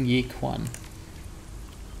Xing Yi Quan?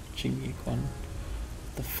 Jing Yi Quan.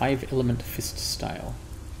 The 5-element fist style.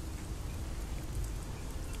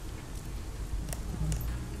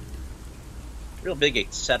 Real big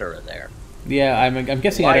etc. there. Yeah, I'm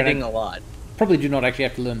guessing Gliding a lot. Probably do not actually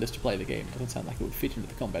have to learn this to play the game. It doesn't sound like it would fit into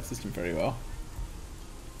the combat system very well.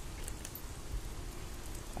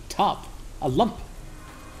 A tarp. A lump.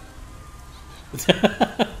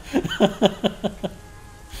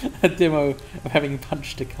 A demo of having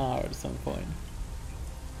punched a car at some point.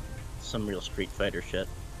 Some real Street Fighter shit.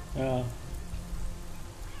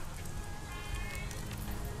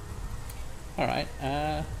 Alright,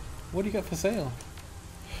 what do you got for sale?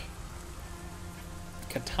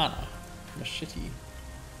 Katana. Machete.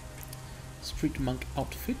 Street monk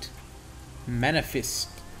outfit. Manifest.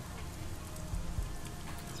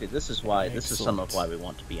 See, this is why. Excellent. This is some of why we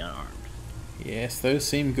want to be unarmed. Yes, those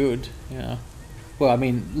seem good. Yeah. Well, I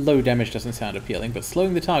mean, low damage doesn't sound appealing, but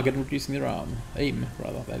slowing the target and reducing their aim,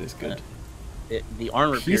 rather, that is good. The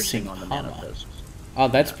armor piercing on the manifest. Oh,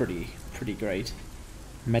 that's pretty great.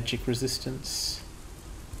 Magic resistance.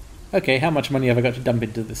 Okay, how much money have I got to dump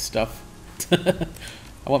into this stuff?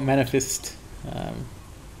 I want manifest.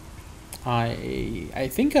 I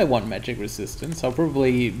think I want magic resistance. I'll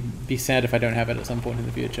probably be sad if I don't have it at some point in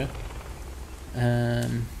the future.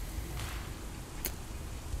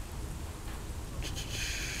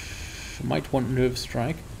 Might want nerve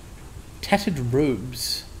strike. Tattered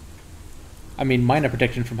robes. I mean, minor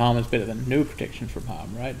protection from harm is better than no protection from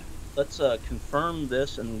harm, right? Let's confirm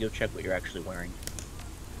this and go check what you're actually wearing.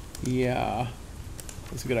 Yeah,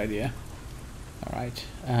 that's a good idea. Alright,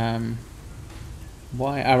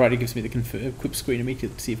 why? Alright, it gives me the equip screen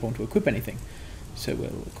immediately to see if I want to equip anything. So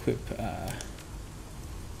we'll equip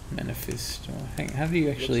Manifest. Hang on, how do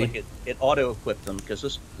you actually... Looks like it auto-equipped them,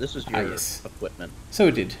 because this is your yes. equipment. So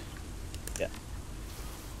it did. Yeah.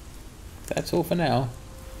 that's all for now.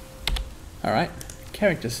 Alright,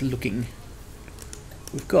 characters looking.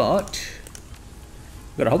 We've got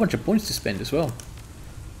a whole bunch of points to spend as well.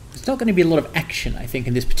 There's not going to be a lot of action, I think,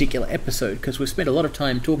 in this particular episode, because we've spent a lot of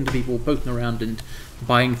time talking to people, poking around and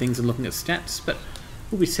buying things and looking at stats, but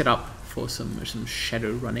we'll be set up for some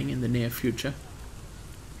shadow running in the near future.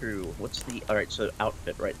 True. What's the... Alright, so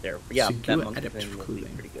outfit right there. Yeah, Secure that monkey adept thing will be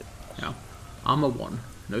clothing. pretty good. Now, armor 1,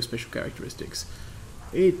 no special characteristics.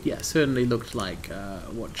 It, yeah, certainly looked like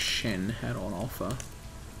what Shen had on offer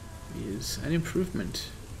is an improvement.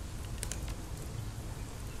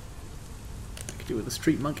 I could do with a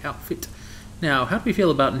street monk outfit. Now, how do we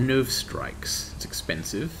feel about nerve strikes? It's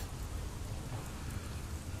expensive.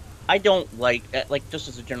 I don't like, just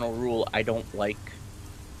as a general rule, I don't like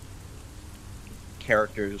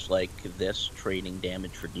characters like this trading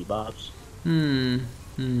damage for debuffs. A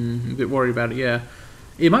bit worried about it, yeah.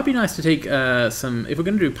 It might be nice to take some, if we're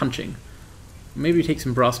going to do punching, maybe take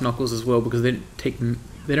some brass knuckles as well, because they don't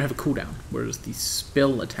have a cooldown, whereas the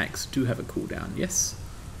spell attacks do have a cooldown, yes?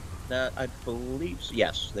 I believe so.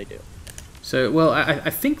 Yes, they do. So, well, I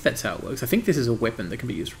think that's how it works. I think this is a weapon that can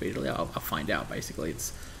be used repeatedly. I'll find out, basically.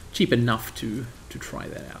 It's cheap enough to try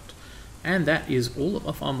that out. And that is all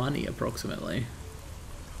of our money, approximately.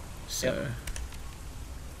 So, yep.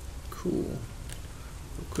 Cool.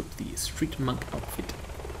 Equip the street monk outfit.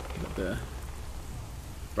 Got the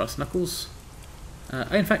brass knuckles.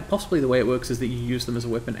 In fact, possibly the way it works is that you use them as a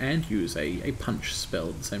weapon and use a punch spell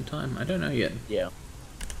at the same time. I don't know yet. Yeah.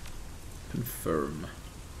 Confirm.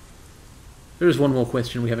 There is one more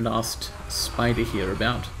question we haven't asked Spider here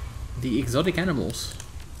about. The exotic animals.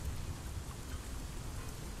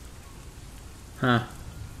 Huh.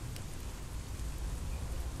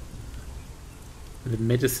 The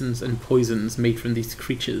medicines and poisons made from these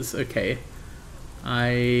creatures. Okay.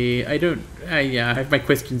 I have my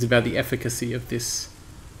questions about the efficacy of this,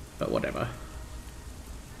 but whatever.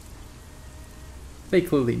 They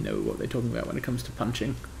clearly know what they're talking about when it comes to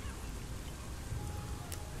punching.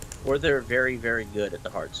 Or they're very, very good at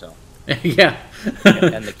the hard sell. Yeah.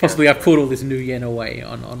 And Possibly I've put all this new yen away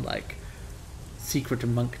on like secret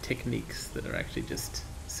monk techniques that are actually just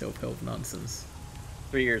self-help nonsense.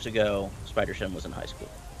 3 years ago, Spider Shen was in high school.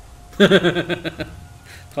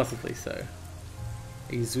 Possibly so.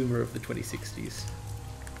 A zoomer of the 2060s.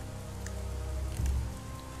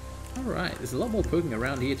 Alright, there's a lot more poking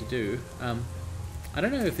around here to do. I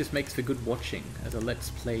don't know if this makes for good watching as a Let's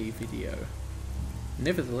Play video.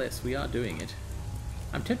 Nevertheless, we are doing it.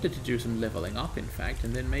 I'm tempted to do some leveling up, in fact,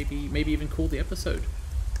 and then maybe even call the episode.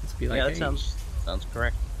 Let's be like, yeah, that hey. sounds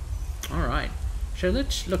correct. Alright. So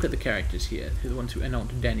let's look at the characters here, the ones who are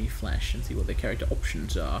not Danny Flash, and see what their character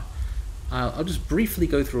options are. I'll just briefly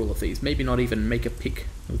go through all of these, maybe not even make a pick.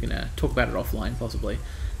 We're going to talk about it offline, possibly.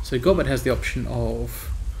 So Gobbet has the option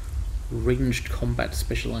of ranged combat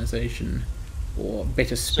specialization or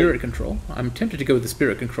better spirit control. I'm tempted to go with the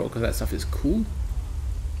spirit control because that stuff is cool.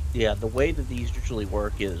 Yeah, the way that these usually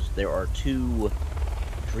work is there are 2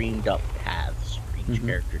 dreamed up paths for each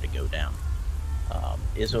character to go down.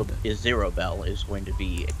 Zerobell is going to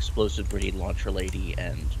be Explosive Grenade Launcher Lady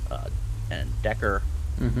and Decker.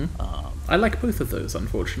 I like both of those,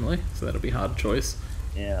 unfortunately, so that'll be a hard choice.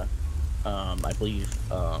 Yeah. I believe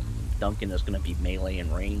Duncan is going to be melee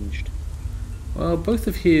and ranged. Well, both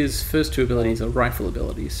of his first 2 abilities are rifle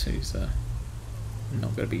abilities, so he's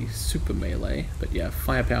not going to be super melee. But yeah,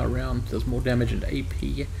 firepower round does more damage and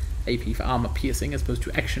AP for armor piercing as opposed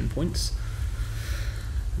to action points.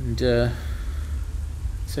 And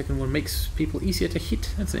second one makes people easier to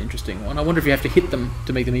hit. That's an interesting one. I wonder if you have to hit them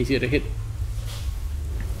to make them easier to hit.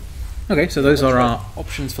 Okay, so those are our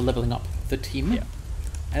options for leveling up the team. Yeah.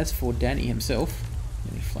 As for Danny himself,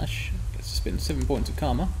 Danny Flash gets to spend 7 points of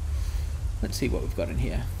karma. Let's see what we've got in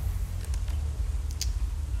here.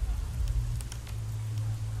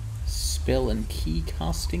 Spell and key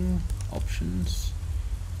casting options.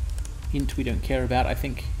 Int we don't care about. I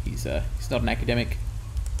think he's not an academic.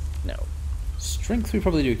 No. Strength we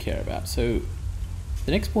probably do care about. So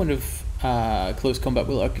the next point of close combat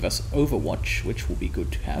will give us Overwatch, which will be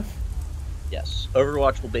good to have. Yes,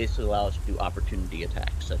 Overwatch will basically allow us to do opportunity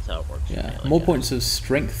attacks. That's how it works. Yeah, more points of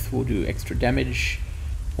strength will do extra damage.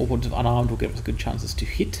 More points of unarmed will give us good chances to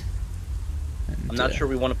hit. And, I'm not sure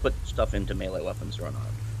we want to put stuff into melee weapons or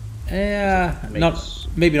unarmed.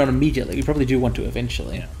 Maybe not immediately. We probably do want to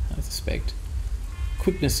eventually, yeah. I suspect.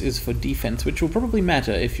 Quickness is for defense, which will probably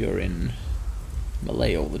matter if you're in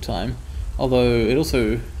melee all the time. Although it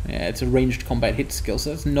also, it's a ranged combat hit skill, so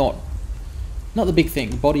that's not the big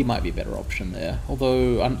thing. Body might be a better option there.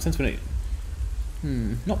 Although, since we're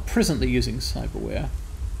not presently using cyberware,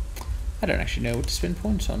 I don't actually know what to spend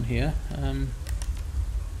points on here.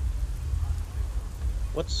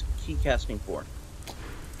 What's key casting for?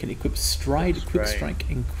 Can equip Stride, Quick Strike,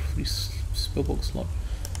 increase spellbook slot.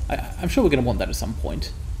 I'm sure we're going to want that at some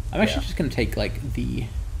point. I'm actually just going to take like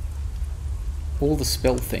all the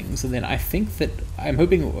spell things, and then I think that I'm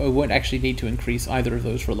hoping I won't actually need to increase either of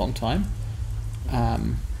those for a long time.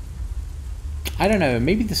 I don't know,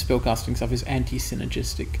 maybe the spellcasting stuff is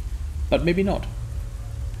anti-synergistic, but maybe not.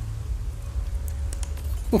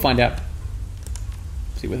 We'll find out.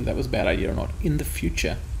 See whether that was a bad idea or not in the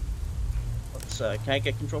future. Let's. Can I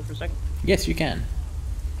get control for a second? Yes, you can.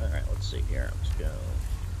 All right. Let's see here. Let's go.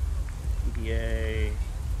 EDA.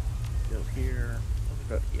 Go here.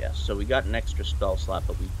 Yeah. So we got an extra spell slot,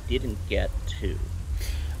 but we didn't get 2.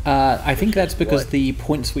 I think that's because the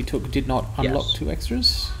points we took did not unlock 2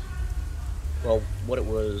 extras. Well, what it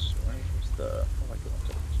was. Where was the?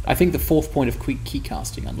 I think the 4th point of quick key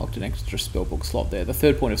casting unlocked an extra spellbook slot there. The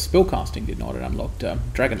 3rd point of spellcasting did not. It unlocked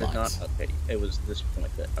Dragon Lines. Okay, it was this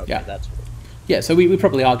point that. Okay, that's what. Yeah, so we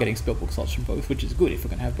probably are getting spellbook slots from both, which is good if we're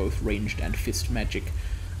going to have both ranged and fist magic.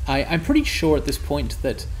 I'm pretty sure at this point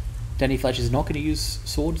that Danny Flash is not going to use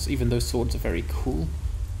swords, even though swords are very cool.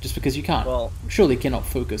 Just because you can't. Well, surely cannot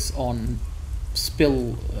focus on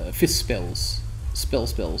fist spells,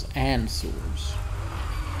 spells, and swords.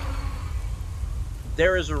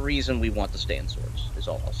 There is a reason we want to stay in swords, is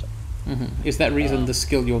all I'll say. Mm-hmm. Is that reason the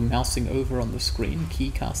skill you're mousing over on the screen,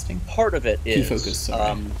 key casting? Part of it is. Key focus,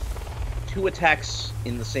 sorry. 2 attacks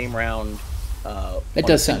in the same round. That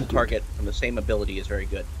does sound good. Target from the same ability is very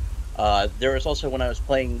good. There is also, when I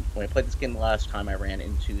played this game the last time, I ran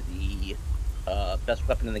into the best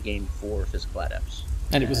weapon in the game for physical adepts.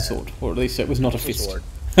 And it was a sword, or at least it was not a fist. Sword.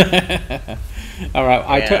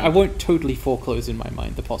 Alright, I won't totally foreclose in my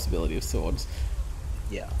mind the possibility of swords.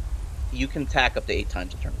 Yeah. You can tack up to 8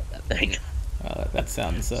 times a turn with that thing. That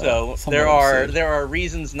sounds so there are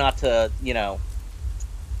reasons not to,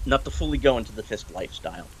 not to fully go into the fist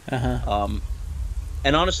lifestyle. And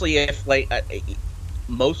honestly, if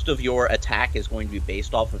most of your attack is going to be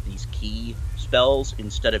based off of these key spells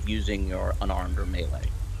instead of using your unarmed or melee.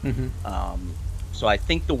 So I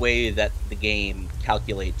think the way that the game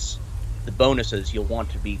calculates the bonuses, you'll want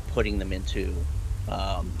to be putting them into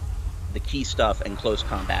the key stuff and close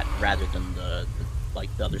combat rather than the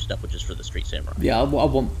other stuff, which is for the street samurai. Yeah, I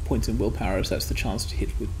want points in willpower, as that's the chance to hit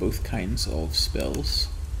with both kinds of spells.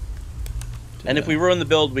 And if we ruin the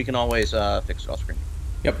build, we can always fix it off screen.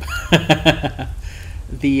 Yep.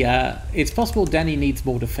 It's possible Danny needs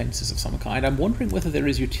more defenses of some kind. I'm wondering whether there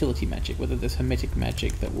is utility magic, whether there's hermetic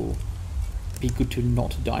magic that will be good to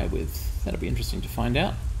not die with. That'll be interesting to find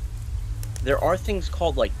out. There are things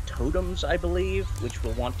called totems, I believe, which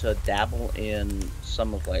will want to dabble in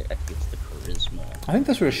some of I think it's the charisma. I think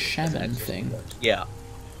those are a shaman thing. Yeah.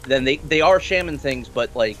 Then they are shaman things,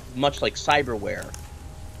 but much like cyberware,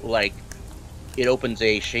 it opens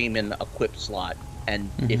a shaman equipped slot, and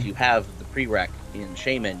if you have the prereq in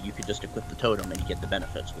shaman, you could just equip the totem and you get the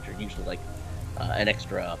benefits, which are usually an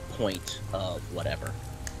extra point of whatever.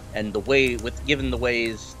 And given the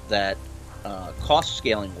ways that cost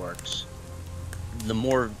scaling works, the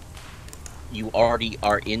more you already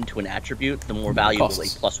are into an attribute, the more valuable a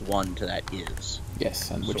 +1 to that is.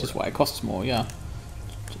 Yes, and which is why it costs more, yeah.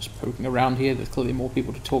 Just poking around here, there's clearly more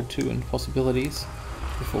people to talk to and possibilities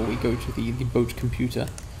before we go to the boat computer.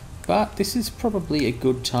 But this is probably a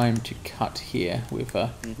good time to cut here. We've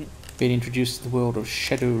been introduced to the world of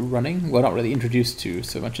Shadowrunning. Well, not really introduced to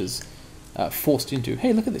so much as forced into.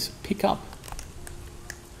 Hey, look at this, pick up.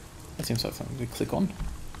 That seems like something to click on.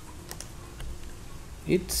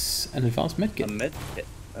 It's an advanced medkit. A medkit.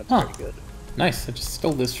 That's pretty good. Nice. I just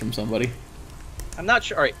stole this from somebody. I'm not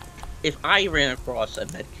sure. Alright, if I ran across a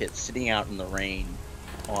medkit sitting out in the rain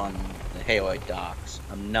on the Hayway docks,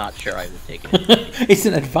 I'm not sure I would take it. It's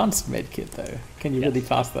an advanced medkit, though. Can you really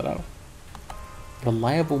pass that up?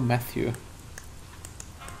 Reliable Matthew.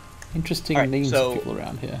 Interesting names of people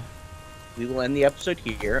around here. We will end the episode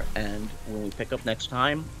here, and when we pick up next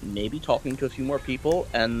time, maybe talking to a few more people,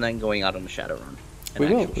 and then going out on a Shadowrun. We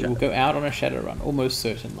will go out on a Shadowrun, almost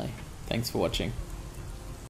certainly. Thanks for watching.